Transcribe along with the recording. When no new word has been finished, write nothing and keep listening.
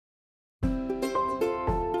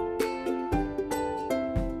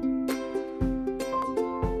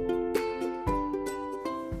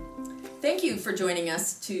thank you for joining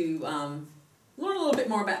us to learn a little bit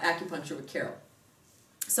more about acupuncture with Carol.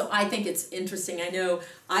 So I think it's interesting. I know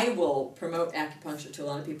I will promote acupuncture to a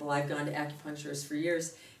lot of people. I've gone to acupuncturists for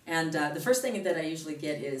years, and the first thing that I usually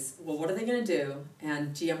get is, well, what are they going to do?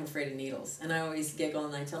 And gee, I'm afraid of needles. And I always giggle,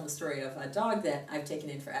 and I tell the story of a dog that I've taken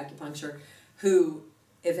in for acupuncture who,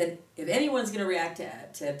 if anyone's going to react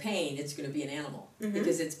to pain, it's going to be an animal,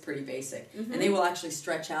 because it's pretty basic. And they will actually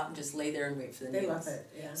stretch out and just lay there and wait for the needles. They love it,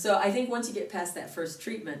 yeah. So I think once you get past that first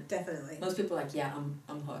treatment, definitely, most people are like, yeah,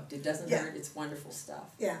 I'm hooked. It doesn't hurt. It's wonderful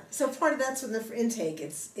stuff. Yeah. So part of that's in the intake.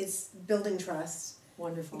 It's building trust.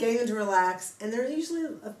 Wonderful. Getting them to relax, and they're usually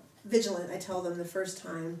vigilant, I tell them the first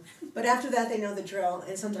time. But after that, they know the drill,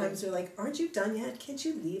 and sometimes they're like, aren't you done yet? Can't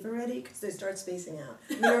you leave already? Because they start spacing out.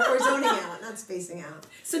 Or zoning out, not spacing out.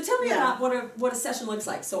 So tell me about what a session looks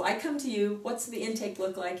like. So I come to you, what's the intake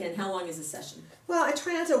look like, and how long is a session? Well, I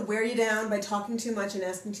try not to wear you down by talking too much and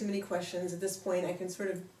asking too many questions. At this point, I can sort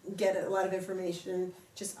of get a lot of information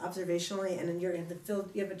just observationally, and then you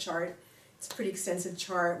have a chart. It's a pretty extensive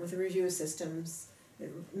chart with a review of systems.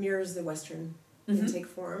 It mirrors the Western intake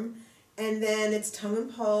form, and then it's tongue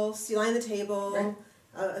and pulse. You lie on the table,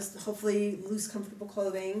 hopefully loose, comfortable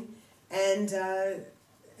clothing, and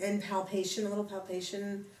palpation, a little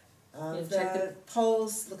palpation of the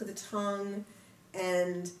pulse. Look at the tongue,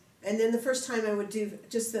 and then the first time I would do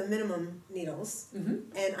just the minimum needles,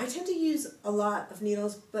 and I tend to use a lot of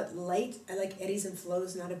needles, but light. I like eddies and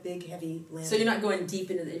flows, not a big, heavy landing. So you're not going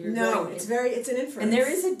deep into the. It's an inference. And there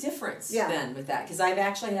is a difference then with that, because I've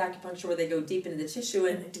actually had acupuncture where they go deep into the tissue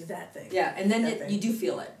and I do that thing. Yeah, and then you do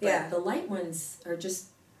feel it. But the light ones are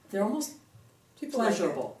they're almost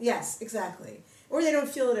pleasurable. Like yes, exactly. Or they don't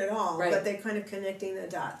feel it at all, but they're kind of connecting the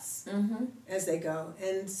dots as they go.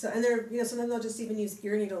 And they're sometimes they'll just even use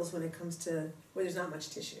ear needles when it comes to where there's not much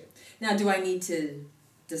tissue. Now, do I need to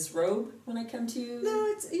disrobe when I come to you? No,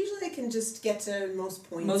 it's usually I can just get to most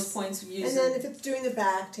points. Most points usually. And then if it's doing the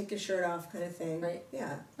back, take your shirt off, kind of thing. Right.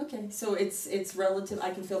 Yeah. Okay, so it's relative.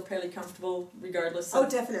 I can feel fairly comfortable regardless. Oh,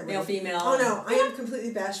 definitely. Male, female. Oh no, I am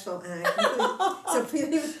completely bashful, and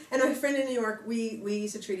and my friend in New York, we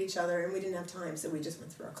used to treat each other, and we didn't have time, so we just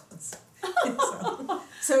went through our clothes.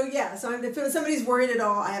 so if somebody's worried at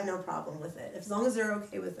all, I have no problem with it, as long as they're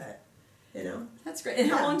okay with it. That's great. And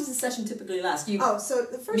how long does the session typically last? So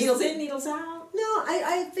the first needles in, needles out? No,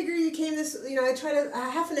 I figure you came I try to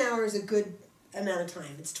half an hour is a good amount of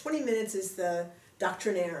time. It's 20 minutes is the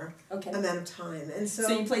doctrinaire amount of time, and so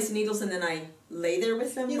you place the needles and then I lay there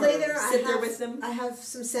with them. You lay there. Sit there with them. I have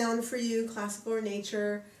some sound for you, classical or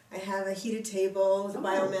nature. I have a heated table with a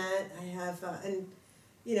biomat. I have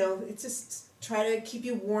it's just try to keep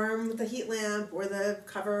you warm with the heat lamp or the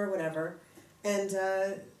cover or whatever, and.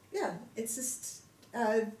 It's just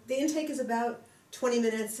the intake is about 20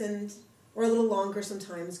 minutes or a little longer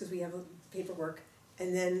sometimes because we have paperwork,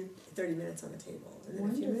 and then 30 minutes on the table, and then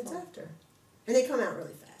a few minutes after, and they come out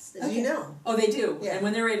really fast, as you know. Oh, they do. Yeah. And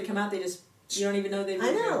when they're ready to come out, you don't even know they've.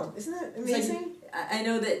 I know, isn't that amazing? I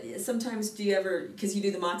know that sometimes because you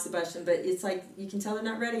do the moxibustion, but it's like you can tell they're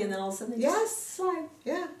not ready, and then all of a sudden they just slide.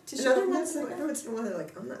 Yeah. Every once in a while they're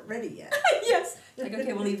like, I'm not ready yet. Yes. Like,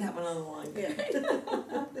 okay, we'll leave that one on the line.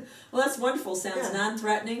 Yeah. Well, that's wonderful. Sounds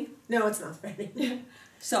non-threatening. No, it's not threatening.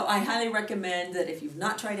 So I highly recommend that if you've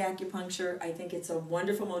not tried acupuncture, I think it's a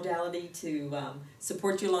wonderful modality to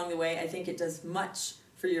support you along the way. I think it does much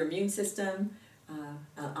for your immune system.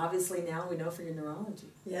 Obviously now we know for your neurology.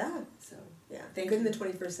 Yeah. So good in the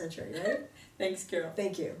 21st century, right? Thanks, Carol.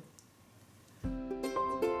 Thank you.